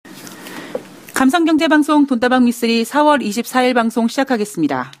감성경제방송 돈다방 미쓰리 4월 24일 방송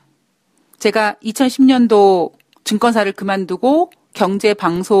시작하겠습니다. 제가 2010년도 증권사를 그만두고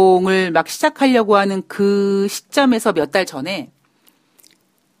경제방송을 막 시작하려고 하는 그 시점에서 몇 달 전에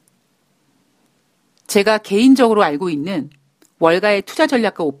제가 개인적으로 알고 있는 월가의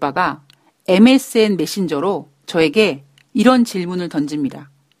투자전략가 오빠가 MSN 메신저로 저에게 이런 질문을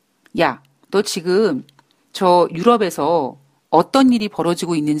던집니다. 야, 너 지금 저 유럽에서 어떤 일이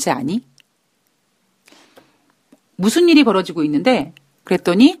벌어지고 있는지 아니? 무슨 일이 벌어지고 있는데?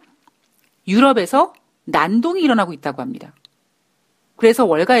 그랬더니 유럽에서 난동이 일어나고 있다고 합니다. 그래서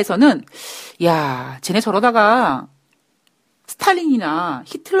월가에서는 야, 쟤네 저러다가 스탈린이나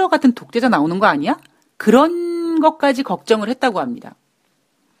히틀러 같은 독재자 나오는 거 아니야? 그런 것까지 걱정을 했다고 합니다.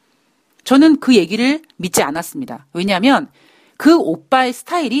 저는 그 얘기를 믿지 않았습니다. 왜냐하면 그 오빠의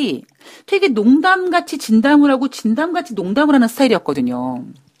스타일이 되게 농담같이 진담을 하고 진담같이 농담을 하는 스타일이었거든요.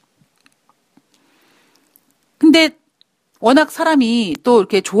 근데 워낙 사람이 또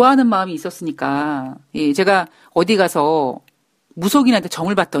이렇게 좋아하는 마음이 있었으니까 제가 어디 가서 무속인한테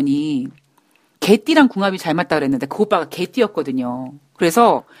점을 봤더니 개띠랑 궁합이 잘 맞다 그랬는데 그 오빠가 개띠였거든요.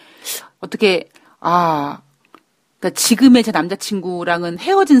 그래서 어떻게 그러니까 지금의 제 남자친구랑은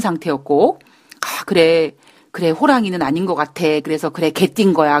헤어진 상태였고 그래 호랑이는 아닌 것 같아. 그래서 그래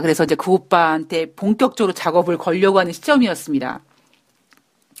개띠인 거야. 그래서 이제 그 오빠한테 본격적으로 작업을 걸려고 하는 시점이었습니다.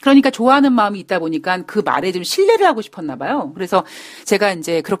 그러니까 좋아하는 마음이 있다 보니까 그 말에 좀 신뢰를 하고 싶었나 봐요. 그래서 제가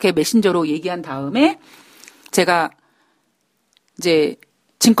이제 그렇게 메신저로 얘기한 다음에 제가 이제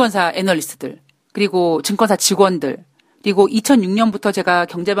증권사 애널리스트들 그리고 증권사 직원들 그리고 2006년부터 제가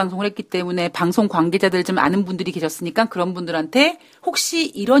경제방송을 했기 때문에 방송 관계자들 좀 아는 분들이 계셨으니까 그런 분들한테 혹시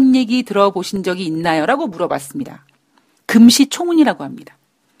이런 얘기 들어보신 적이 있나요? 라고 물어봤습니다. 금시초문이라고 합니다.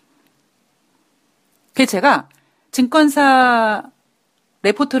 그래서 제가 증권사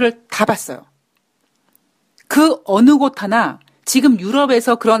레포트를 다 봤어요. 그 어느 곳 하나 지금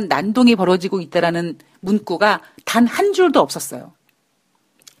유럽에서 그런 난동이 벌어지고 있다라는 문구가 단 한 줄도 없었어요.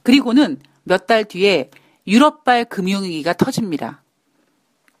 그리고는 몇 달 뒤에 유럽발 금융위기가 터집니다.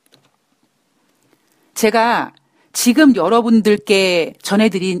 제가 지금 여러분들께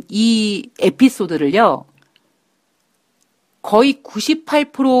전해드린 이 에피소드를요, 거의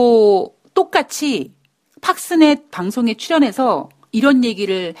 98% 똑같이 팍스넷 방송에 출연해서 이런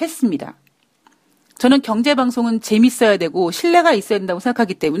얘기를 했습니다. 저는 경제방송은 재밌어야 되고 신뢰가 있어야 된다고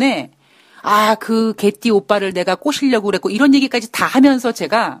생각하기 때문에 그 개띠 오빠를 내가 꼬시려고 그랬고 이런 얘기까지 다 하면서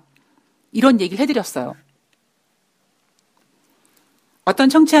제가 이런 얘기를 해드렸어요. 어떤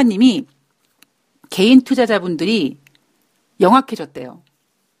청취자님이 개인 투자자분들이 영악해졌대요.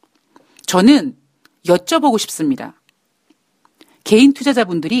 저는 여쭤보고 싶습니다. 개인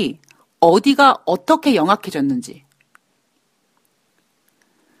투자자분들이 어디가 어떻게 영악해졌는지.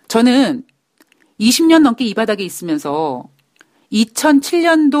 저는 20년 넘게 이 바닥에 있으면서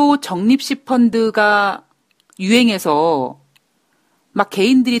 2007년도 적립식 펀드가 유행해서 막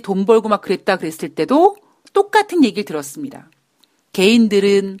개인들이 돈 벌고 막 그랬을 때도 똑같은 얘기를 들었습니다.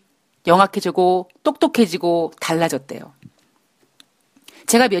 개인들은 영악해지고 똑똑해지고 달라졌대요.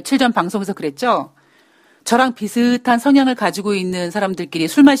 제가 며칠 전 방송에서 그랬죠. 저랑 비슷한 성향을 가지고 있는 사람들끼리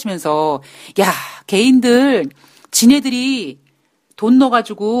술 마시면서 야, 개인들 지네들이 돈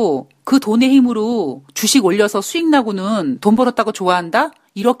넣어가지고 그 돈의 힘으로 주식 올려서 수익 나고는 돈 벌었다고 좋아한다?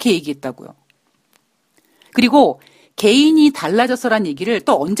 이렇게 얘기했다고요. 그리고 개인이 달라졌어란 얘기를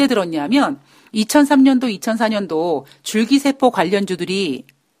또 언제 들었냐면 2003년도, 2004년도 줄기세포 관련주들이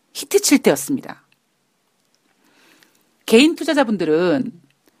히트칠 때였습니다. 개인 투자자분들은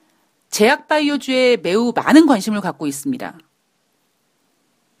제약바이오주에 매우 많은 관심을 갖고 있습니다.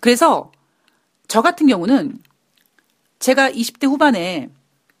 그래서 저 같은 경우는 제가 20대 후반에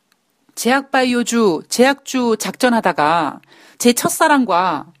제약바이오주, 제약주 작전하다가 제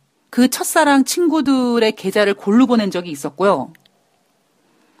첫사랑과 그 첫사랑 친구들의 계좌를 골로 보낸 적이 있었고요.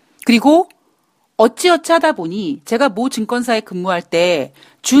 그리고 어찌어찌 하다 보니 제가 모 증권사에 근무할 때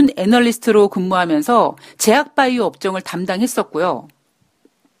준 애널리스트로 근무하면서 제약바이오 업종을 담당했었고요.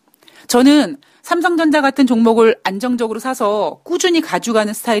 저는 삼성전자 같은 종목을 안정적으로 사서 꾸준히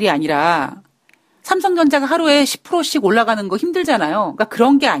가져가는 스타일이 아니라 삼성전자가 하루에 10%씩 올라가는 거 힘들잖아요. 그러니까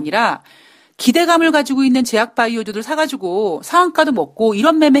그런 게 아니라 기대감을 가지고 있는 제약바이오주들 사가지고 상한가도 먹고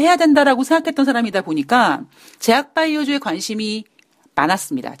이런 매매 해야 된다라고 생각했던 사람이다 보니까 제약바이오주에 관심이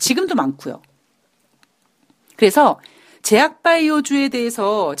많았습니다. 지금도 많고요. 그래서 제약바이오주에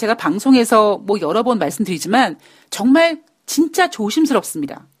대해서 제가 방송에서 여러 번 말씀드리지만 정말 진짜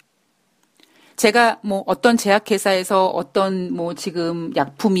조심스럽습니다. 제가 어떤 제약회사에서 어떤 지금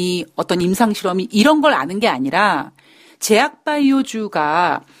약품이 어떤 임상실험이 이런 걸 아는 게 아니라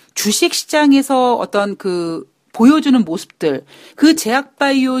제약바이오주가 주식시장에서 어떤 보여주는 모습들, 그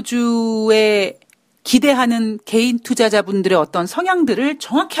제약바이오주에 기대하는 개인 투자자분들의 어떤 성향들을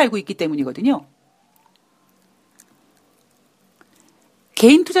정확히 알고 있기 때문이거든요.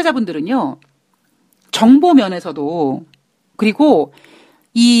 개인 투자자분들은요, 정보 면에서도, 그리고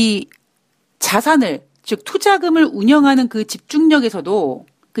이 자산을, 즉 투자금을 운영하는 그 집중력에서도,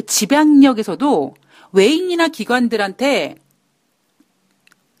 그 집약력에서도 외인이나 기관들한테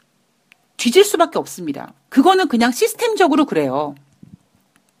뒤질 수밖에 없습니다. 그거는 그냥 시스템적으로 그래요.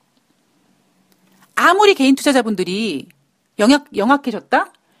 아무리 개인 투자자분들이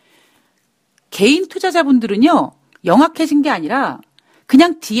영악해졌다? 개인 투자자분들은요, 영악해진 게 아니라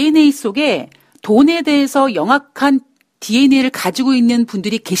그냥 DNA 속에 돈에 대해서 영악한 DNA를 가지고 있는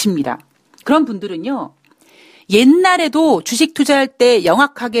분들이 계십니다. 그런 분들은요, 옛날에도 주식 투자할 때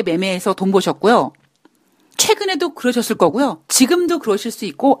영악하게 매매해서 돈 버셨고요. 최근에도 그러셨을 거고요. 지금도 그러실 수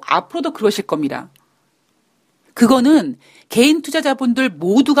있고 앞으로도 그러실 겁니다. 그거는 개인 투자자분들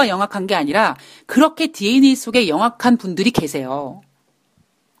모두가 영악한 게 아니라 그렇게 DNA 속에 영악한 분들이 계세요.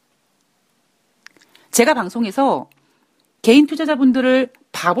 제가 방송에서 개인 투자자분들을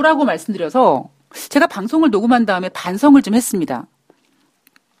바보라고 말씀드려서 제가 방송을 녹음한 다음에 반성을 좀 했습니다.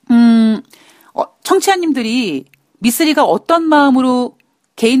 청취자님들이 미쓰리가 어떤 마음으로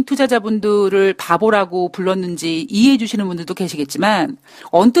개인 투자자분들을 바보라고 불렀는지 이해해 주시는 분들도 계시겠지만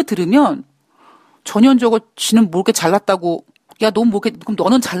언뜻 들으면 전형적으로 지는 뭐 이렇게 잘났다고 야, 넌 뭐 이렇게 그럼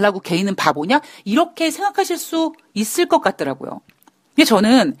너는 잘나고 개인은 바보냐? 이렇게 생각하실 수 있을 것 같더라고요. 근데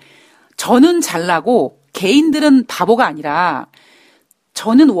저는 잘나고 개인들은 바보가 아니라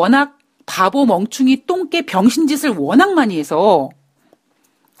저는 워낙 바보 멍충이 똥개 병신짓을 워낙 많이 해서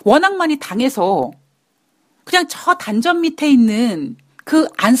워낙 많이 당해서 그냥 저 단전 밑에 있는 그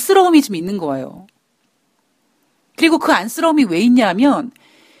안쓰러움이 좀 있는 거예요. 그리고 그 안쓰러움이 왜 있냐면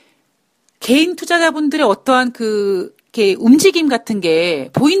개인 투자자분들의 어떠한 이렇게 움직임 같은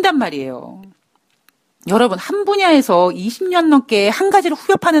게 보인단 말이에요. 여러분, 한 분야에서 20년 넘게 한 가지를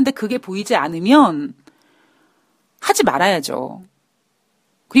후벼파는데 그게 보이지 않으면 하지 말아야죠.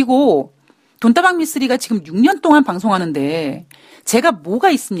 그리고 돈다방 미쓰리가 지금 6년 동안 방송하는데 제가 뭐가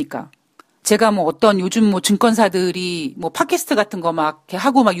있습니까? 제가 뭐 어떤 요즘 뭐 증권사들이 뭐 팟캐스트 같은 거 막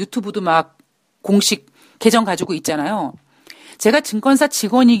하고 막 유튜브도 막 공식 계정 가지고 있잖아요. 제가 증권사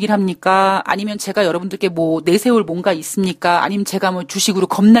직원이길 합니까? 아니면 제가 여러분들께 뭐 내세울 뭔가 있습니까? 아니면 제가 뭐 주식으로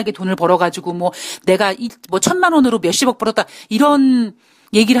겁나게 돈을 벌어가지고 뭐 내가 뭐 1,000만 원으로 몇십억 벌었다 이런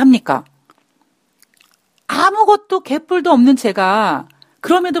얘기를 합니까? 아무것도 개뿔도 없는 제가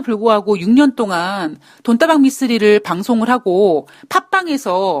그럼에도 불구하고 6년 동안 돈다방 미쓰리를 방송을 하고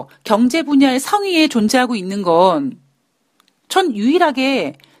팟빵에서 경제 분야의 상위에 존재하고 있는 건 전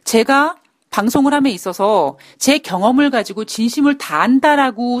유일하게 제가 방송을 함에 있어서 제 경험을 가지고 진심을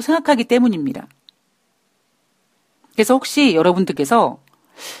다한다라고 생각하기 때문입니다. 그래서 혹시 여러분들께서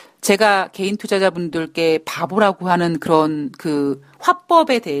제가 개인 투자자분들께 바보라고 하는 그런 그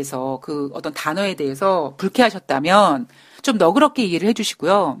화법에 대해서 그 어떤 단어에 대해서 불쾌하셨다면 좀 너그럽게 이해를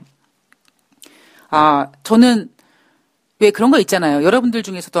해주시고요. 저는 왜 그런 거 있잖아요. 여러분들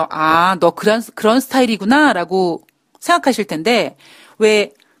중에서도 너 그런 스타일이구나라고 생각하실 텐데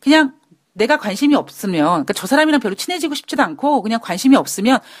왜 그냥 내가 관심이 없으면 그러니까 저 사람이랑 별로 친해지고 싶지도 않고 그냥 관심이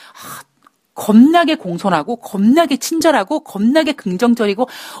없으면 겁나게 공손하고 겁나게 친절하고 겁나게 긍정적이고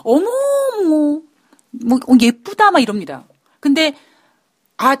어머 뭐 예쁘다 막 이럽니다. 근데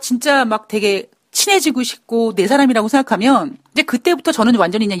진짜 막 되게 친해지고 싶고 내 사람이라고 생각하면 이제 그때부터 저는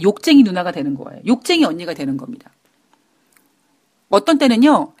완전히 그냥 욕쟁이 누나가 되는 거예요. 욕쟁이 언니가 되는 겁니다. 어떤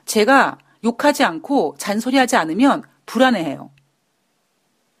때는요. 제가 욕하지 않고 잔소리하지 않으면 불안해해요.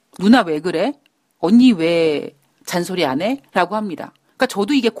 누나 왜 그래? 언니 왜 잔소리 안 해? 라고 합니다. 그러니까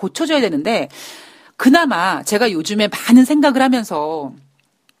저도 이게 고쳐져야 되는데 그나마 제가 요즘에 많은 생각을 하면서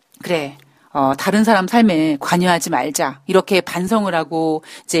그래 다른 사람 삶에 관여하지 말자 이렇게 반성을 하고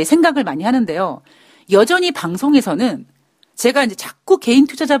이제 생각을 많이 하는데요. 여전히 방송에서는 제가 이제 자꾸 개인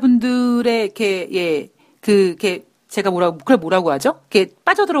투자자분들의 이렇게 제가 뭐라고 하죠? 이렇게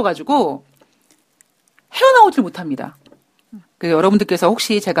빠져들어가지고 헤어나오질 못합니다. 여러분들께서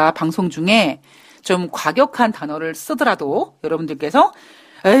혹시 제가 방송 중에 좀 과격한 단어를 쓰더라도 여러분들께서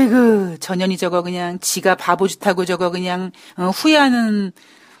에이그 전현이 저거 그냥 지가 바보짓하고 저거 그냥 후회하는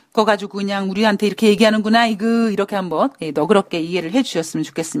거 가지고 그냥 우리한테 이렇게 얘기하는구나 이렇게 한번 너그럽게 이해를 해주셨으면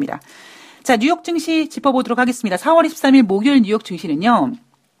좋겠습니다. 자, 뉴욕증시 짚어보도록 하겠습니다. 4월 23일 목요일 뉴욕증시는요.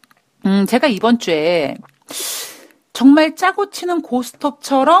 제가 이번 주에 정말 짜고 치는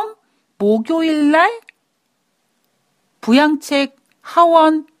고스톱처럼 목요일 날 부양책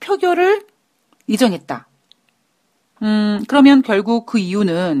하원 표결을 예정했다. 그러면 결국 그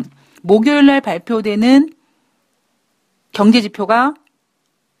이유는 목요일 날 발표되는 경제지표가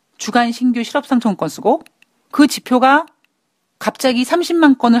주간 신규 실업상청 건수고 그 지표가 갑자기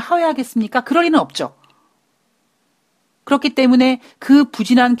 30만 건을 하회하겠습니까? 그럴 리는 없죠. 그렇기 때문에 그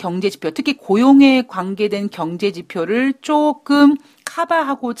부진한 경제지표, 특히 고용에 관계된 경제지표를 조금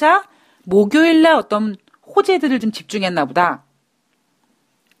커버하고자 목요일 날 어떤 호재들을 좀 집중했나 보다.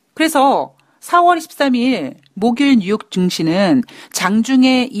 그래서 4월 23일 목요일 뉴욕 증시는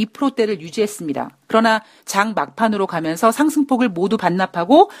장중에 2%대를 유지했습니다. 그러나 장 막판으로 가면서 상승폭을 모두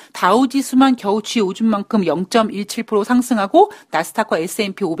반납하고 다우지수만 겨우 쥐오준 만큼 0.17% 상승하고 나스닥과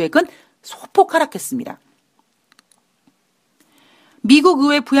S&P 500은 소폭 하락했습니다. 미국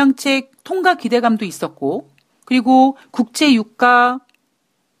의회 부양책 통과 기대감도 있었고 그리고 국제 유가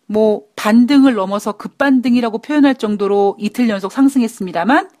반등을 넘어서 급반등이라고 표현할 정도로 이틀 연속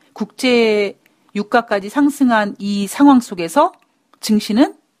상승했습니다만 국제 유가까지 상승한 이 상황 속에서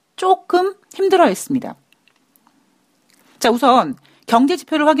증시는 조금 힘들어했습니다. 자, 우선 경제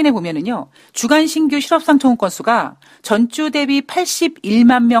지표를 확인해 보면은요. 주간 신규 실업상청원 건수가 전주 대비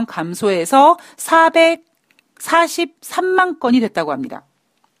 81만 명 감소해서 443만 건이 됐다고 합니다.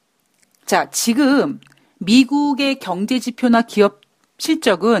 자, 지금 미국의 경제 지표나 기업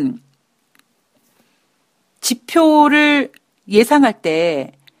실적은 지표를 예상할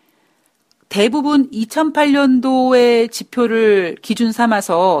때 대부분 2008년도의 지표를 기준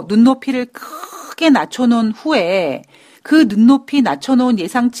삼아서 눈높이를 크게 낮춰놓은 후에 그 눈높이 낮춰놓은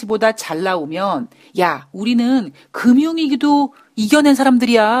예상치보다 잘 나오면 야, 우리는 금융위기도 이겨낸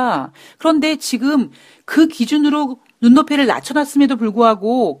사람들이야. 그런데 지금 그 기준으로 눈높이를 낮춰놨음에도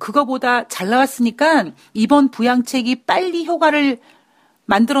불구하고 그거보다 잘 나왔으니까 이번 부양책이 빨리 효과를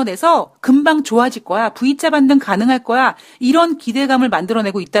만들어내서 금방 좋아질 거야. V자 반등 가능할 거야. 이런 기대감을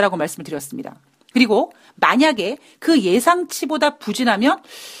만들어내고 있다라고 말씀을 드렸습니다. 그리고 만약에 그 예상치보다 부진하면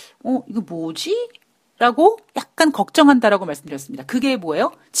이거 뭐지? 라고 약간 걱정한다라고 말씀드렸습니다. 그게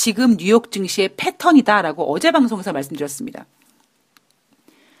뭐예요? 지금 뉴욕 증시의 패턴이다라고 어제 방송에서 말씀드렸습니다.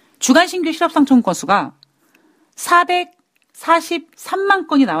 주간 신규 실업상청 건수가 443만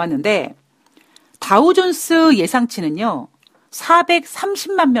건이 나왔는데 다우존스 예상치는요.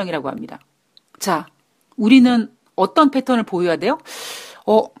 430만 명이라고 합니다. 자, 우리는 어떤 패턴을 보여야 돼요?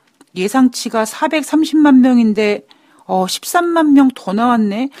 예상치가 430만 명인데 13만 명 더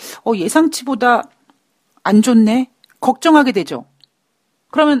나왔네. 예상치보다 안 좋네. 걱정하게 되죠.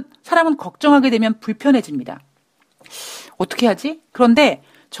 그러면 사람은 걱정하게 되면 불편해집니다. 어떻게 하지? 그런데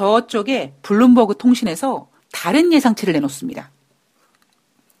저쪽에 블룸버그 통신에서 다른 예상치를 내놓습니다.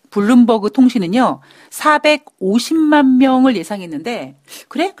 블룸버그 통신은요, 450만 명을 예상했는데,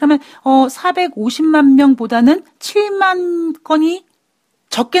 그래? 그러면, 450만 명보다는 7만 건이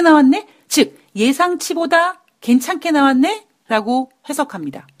적게 나왔네? 즉, 예상치보다 괜찮게 나왔네? 라고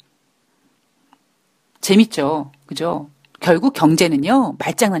해석합니다. 재밌죠? 그죠? 결국 경제는요,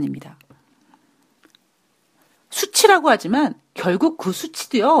 말장난입니다. 수치라고 하지만, 결국 그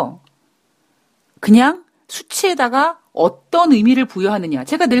수치도요, 그냥 수치에다가 어떤 의미를 부여하느냐.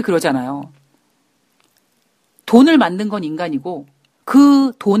 제가 늘 그러잖아요. 돈을 만든 건 인간이고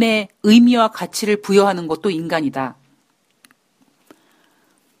그 돈의 의미와 가치를 부여하는 것도 인간이다.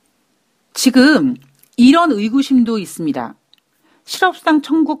 지금 이런 의구심도 있습니다. 실업수당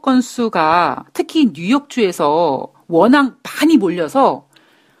청구 건수가 특히 뉴욕주에서 워낙 많이 몰려서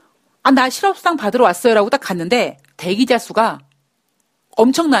나 실업수당 받으러 왔어요 라고 딱 갔는데 대기자 수가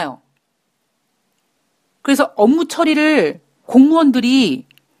엄청나요. 그래서 업무 처리를 공무원들이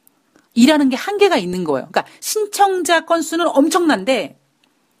일하는 게 한계가 있는 거예요. 그러니까 신청자 건수는 엄청난데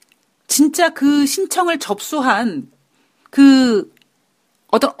진짜 그 신청을 접수한 그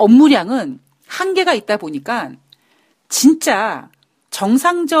어떤 업무량은 한계가 있다 보니까 진짜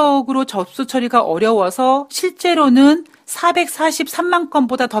정상적으로 접수 처리가 어려워서 실제로는 443만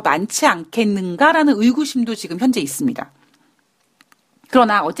건보다 더 많지 않겠는가라는 의구심도 지금 현재 있습니다.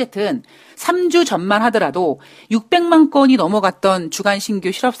 그러나 어쨌든 3주 전만 하더라도 600만 건이 넘어갔던 주간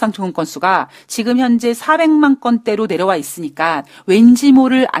신규 실업상청원 건수가 지금 현재 400만 건대로 내려와 있으니까 왠지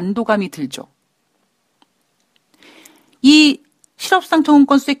모를 안도감이 들죠. 이 실업상청원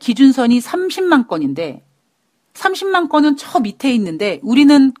건수의 기준선이 30만 건인데 30만 건은 저 밑에 있는데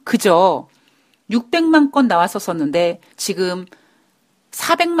우리는 그저 600만 건 나왔었는데 지금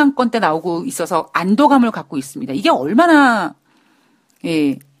 400만 건대 나오고 있어서 안도감을 갖고 있습니다. 이게 얼마나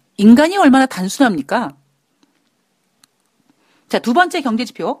인간이 얼마나 단순합니까? 자, 두 번째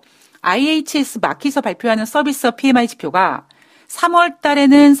경제지표 IHS 마키에서 발표하는 서비스 PMI 지표가 3월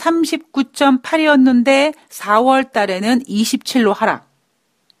달에는 39.8이었는데 4월 달에는 27로 하락.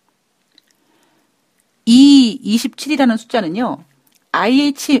 이 27이라는 숫자는요,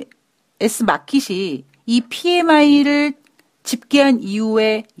 IHS 마켓이 이 PMI를 집계한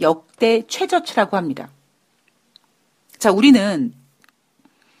이후에 역대 최저치라고 합니다. 자, 우리는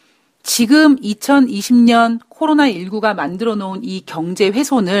지금 2020년 코로나19가 만들어 놓은 이 경제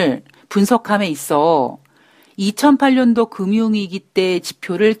훼손을 분석함에 있어 2008년도 금융위기 때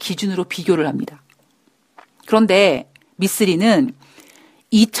지표를 기준으로 비교를 합니다. 그런데 미쓰리는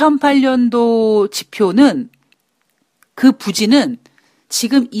 2008년도 지표는 그 부진은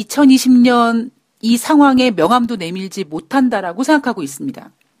지금 2020년 이 상황에 명암도 내밀지 못한다라고 생각하고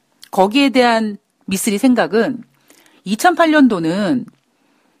있습니다. 거기에 대한 미쓰리 생각은 2008년도는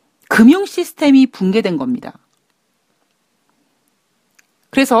금융 시스템이 붕괴된 겁니다.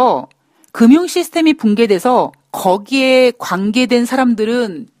 그래서 금융 시스템이 붕괴돼서 거기에 관계된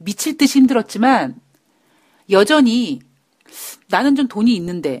사람들은 미칠 듯이 힘들었지만 여전히 나는 좀 돈이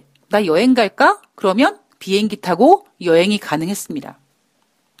있는데 나 여행 갈까? 그러면 비행기 타고 여행이 가능했습니다.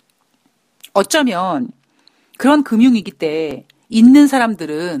 어쩌면 그런 금융위기 때 있는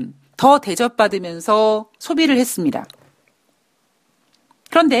사람들은 더 대접받으면서 소비를 했습니다.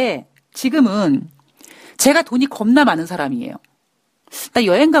 그런데 지금은 제가 돈이 겁나 많은 사람이에요. 나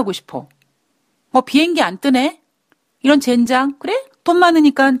여행 가고 싶어. 비행기 안 뜨네? 이런 젠장. 그래? 돈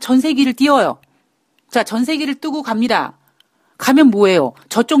많으니까 전세기를 띄워요. 자, 전세기를 뜨고 갑니다. 가면 뭐예요?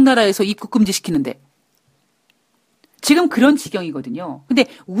 저쪽 나라에서 입국 금지 시키는데. 지금 그런 지경이거든요. 근데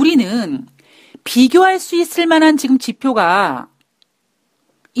우리는 비교할 수 있을 만한 지금 지표가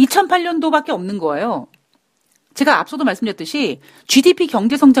 2008년도밖에 없는 거예요. 제가 앞서도 말씀드렸듯이 GDP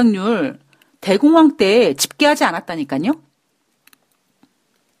경제 성장률 대공황 때 집계하지 않았다니까요.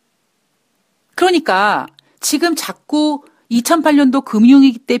 그러니까 지금 자꾸 2008년도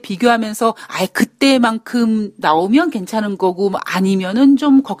금융위기 때 비교하면서 그때만큼 나오면 괜찮은 거고 아니면은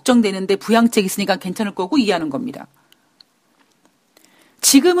좀 걱정되는데 부양책 있으니까 괜찮을 거고 이해하는 겁니다.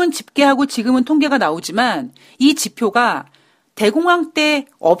 지금은 집계하고 지금은 통계가 나오지만 이 지표가 대공황 때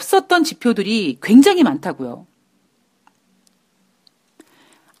없었던 지표들이 굉장히 많다고요.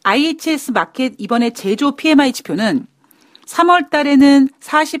 IHS 마켓 이번에 제조 PMI 지표는 3월 달에는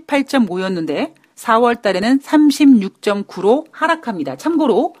 48.5였는데 4월 달에는 36.9로 하락합니다.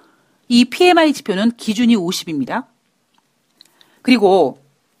 참고로 이 PMI 지표는 기준이 50입니다. 그리고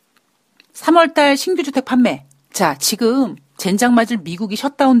 3월 달 신규 주택 판매. 자, 지금 젠장 맞을 미국이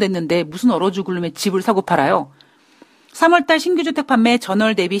셧다운 됐는데 무슨 얼어 죽을 놈의 집을 사고 팔아요. 3월 달 신규 주택 판매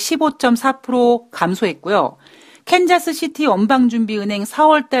전월 대비 15.4% 감소했고요. 캔자스시티 연방준비은행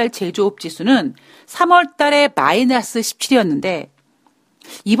 4월 달 제조업 지수는 3월 달에 마이너스 17이었는데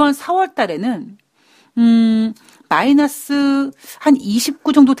이번 4월 달에는 마이너스 한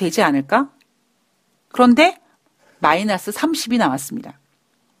 29 정도 되지 않을까? 그런데 마이너스 30이 나왔습니다.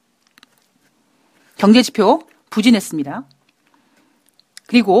 경제지표 부진했습니다.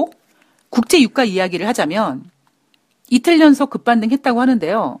 그리고 국제유가 이야기를 하자면 이틀 연속 급반등했다고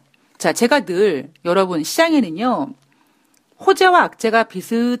하는데요. 자, 제가 늘 여러분 시장에는요. 호재와 악재가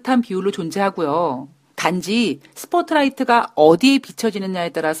비슷한 비율로 존재하고요. 단지 스포트라이트가 어디에 비춰지느냐에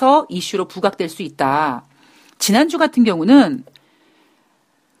따라서 이슈로 부각될 수 있다. 지난주 같은 경우는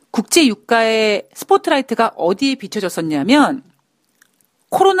국제유가의 스포트라이트가 어디에 비춰졌었냐면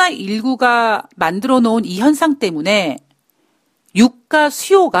코로나19가 만들어 놓은 이 현상 때문에 유가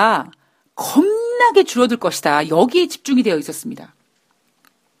수요가 겁나게 줄어들 것이다. 여기에 집중이 되어 있었습니다.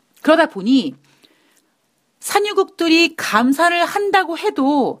 그러다 보니 산유국들이 감산을 한다고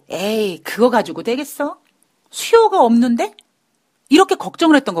해도 그거 가지고 되겠어? 수요가 없는데? 이렇게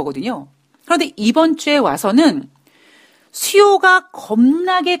걱정을 했던 거거든요. 그런데 이번 주에 와서는 수요가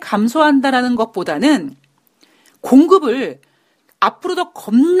겁나게 감소한다라는 것보다는 공급을 앞으로 더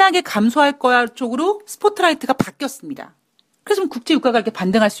겁나게 감소할 거야 쪽으로 스포트라이트가 바뀌었습니다. 그래서 국제유가가 이렇게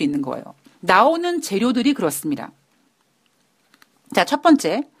반등할 수 있는 거예요. 나오는 재료들이 그렇습니다. 자, 첫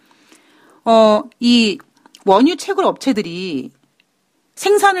번째. 이 원유 채굴 업체들이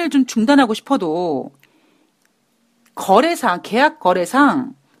생산을 좀 중단하고 싶어도 거래상, 계약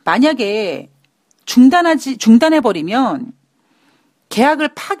거래상 만약에 중단해버리면 계약을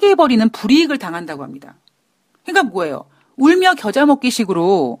파기해버리는 불이익을 당한다고 합니다. 그러니까 뭐예요? 울며 겨자 먹기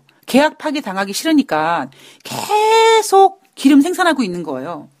식으로 계약 파기 당하기 싫으니까 계속 기름 생산하고 있는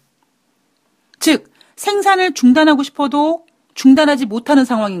거예요. 즉, 생산을 중단하고 싶어도 중단하지 못하는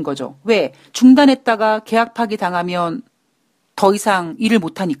상황인 거죠. 왜? 중단했다가 계약 파기 당하면 더 이상 일을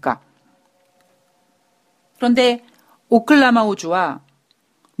못하니까. 그런데 오클라호마주와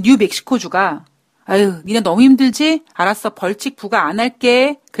뉴멕시코주가 니네 너무 힘들지? 알았어. 벌칙 부과 안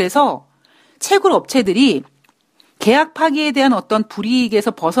할게. 그래서 채굴 업체들이 계약 파기에 대한 어떤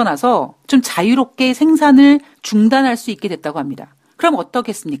불이익에서 벗어나서 좀 자유롭게 생산을 중단할 수 있게 됐다고 합니다. 그럼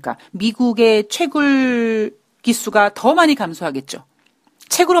어떻겠습니까? 미국의 채굴 기수가 더 많이 감소하겠죠.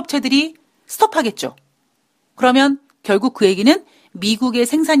 채굴 업체들이 스톱하겠죠. 그러면 결국 그 얘기는 미국의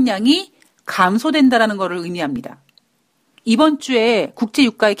생산량이 감소된다라는 것을 의미합니다. 이번 주에 국제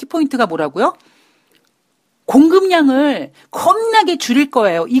유가의 키포인트가 뭐라고요? 공급량을 겁나게 줄일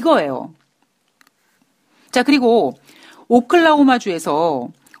거예요. 이거예요. 자, 그리고 오클라호마주에서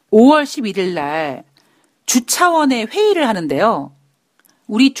 5월 11일 날 주차원의 회의를 하는데요.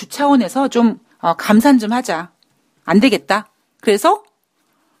 우리 주차원에서 좀 감산 좀 하자. 안 되겠다. 그래서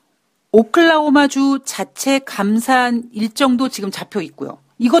오클라호마주 자체 감산 일정도 지금 잡혀 있고요.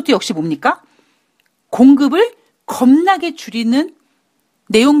 이것도 역시 뭡니까? 공급을 겁나게 줄이는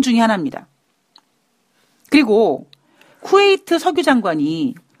내용 중에 하나입니다. 그리고 쿠웨이트 석유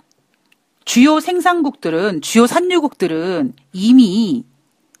장관이 주요 생산국들은, 주요 산유국들은 이미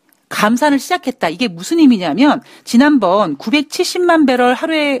감산을 시작했다. 이게 무슨 의미냐면 지난번 970만 배럴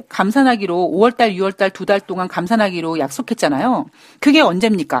하루에 감산하기로 5월달, 6월달 2달 동안 감산하기로 약속했잖아요. 그게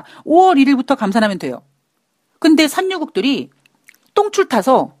언제입니까? 5월 1일부터 감산하면 돼요. 근데 산유국들이 똥줄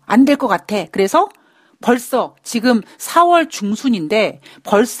타서 안 될 것 같아. 그래서 벌써 지금 4월 중순인데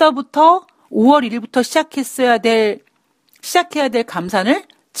벌써부터 5월 1일부터 시작해야 될 감산을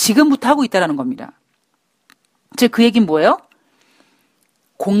지금부터 하고 있다는 겁니다. 즉 그 얘기는 뭐예요?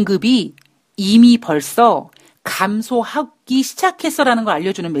 공급이 이미 벌써 감소하기 시작했어라는 걸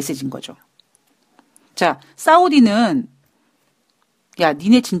알려주는 메시지인 거죠. 자, 사우디는 야,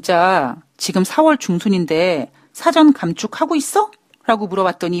 니네 진짜 지금 4월 중순인데 사전 감축하고 있어? 라고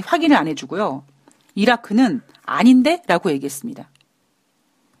물어봤더니 확인을 안 해주고요. 이라크는 아닌데? 라고 얘기했습니다.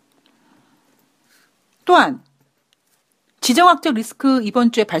 또한 지정학적 리스크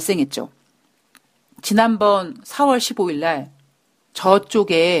이번 주에 발생했죠. 지난번 4월 15일 날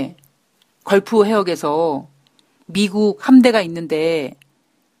저쪽에 걸프 해역에서 미국 함대가 있는데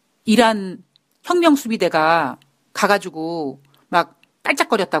이란 혁명수비대가 가가지고 막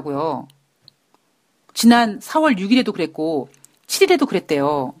깔짝거렸다고요. 지난 4월 6일에도 그랬고 7일에도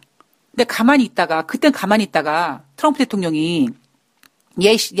그랬대요. 근데 그땐 가만히 있다가 트럼프 대통령이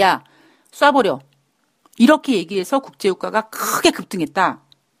야, 쏴버려. 이렇게 얘기해서 국제유가가 크게 급등했다.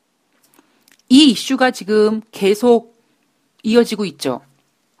 이 이슈가 지금 계속 이어지고 있죠.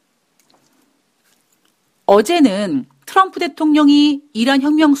 어제는 트럼프 대통령이 이란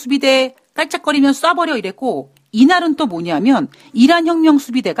혁명수비대 깔짝거리면 쏴버려 이랬고 이날은 또 뭐냐면 이란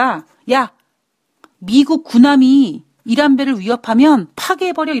혁명수비대가 야, 미국 군함이 이란 배를 위협하면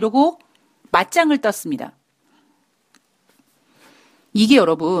파괴해버려 이러고 맞짱을 떴습니다. 이게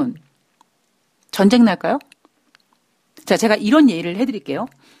여러분 전쟁 날까요? 자, 제가 이런 예를 해드릴게요.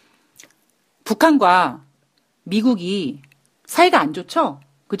 북한과 미국이 사이가 안 좋죠?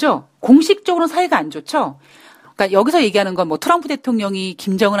 그죠? 공식적으로는 사이가 안 좋죠? 그러니까 여기서 얘기하는 건 뭐 트럼프 대통령이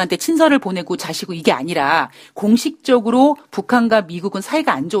김정은한테 친서를 보내고 자시고 이게 아니라 공식적으로 북한과 미국은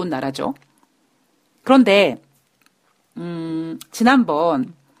사이가 안 좋은 나라죠. 그런데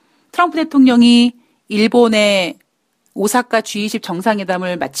지난번 트럼프 대통령이 일본의 오사카 G20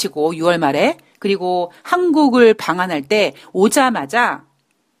 정상회담을 마치고 6월 말에 그리고 한국을 방한할 때 오자마자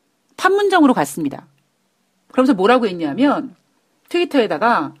판문점으로 갔습니다. 그러면서 뭐라고 했냐면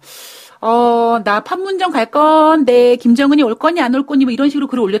트위터에다가 나 판문점 갈 건데 김정은이 올 거니 안 올 거니 뭐 이런 식으로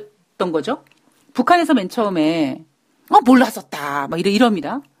글을 올렸던 거죠. 북한에서 맨 처음에 몰랐었다 막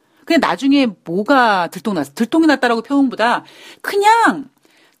이럽니다. 근데 나중에 뭐가 들통이 났다라고 표현보다 그냥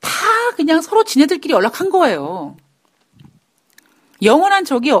서로 지네들끼리 연락한 거예요. 영원한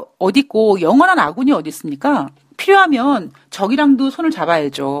적이 어디 있고 영원한 아군이 어디 있습니까? 필요하면 적이랑도 손을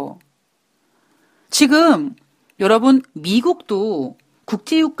잡아야죠. 지금 여러분 미국도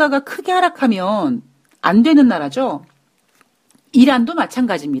국제유가가 크게 하락하면 안 되는 나라죠. 이란도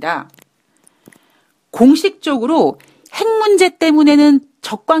마찬가지입니다. 공식적으로 핵 문제 때문에는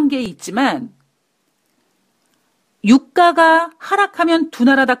적관계에 있지만 유가가 하락하면 두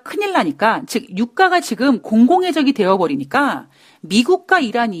나라 다 큰일 나니까 즉 유가가 지금 공공의 적이 되어버리니까 미국과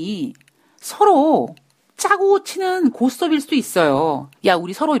이란이 서로 짜고 치는 고스톱일 수도 있어요. 야,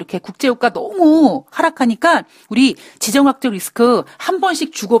 우리 서로 이렇게 국제유가 너무 하락하니까 우리 지정학적 리스크 한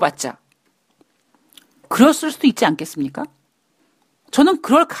번씩 주고받자. 그랬을 수도 있지 않겠습니까? 저는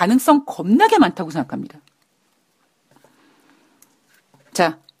그럴 가능성 겁나게 많다고 생각합니다.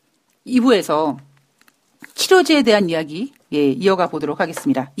 자, 2부에서 치료제에 대한 이야기 이어가 보도록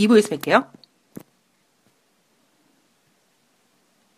하겠습니다. 2부에서 뵐게요.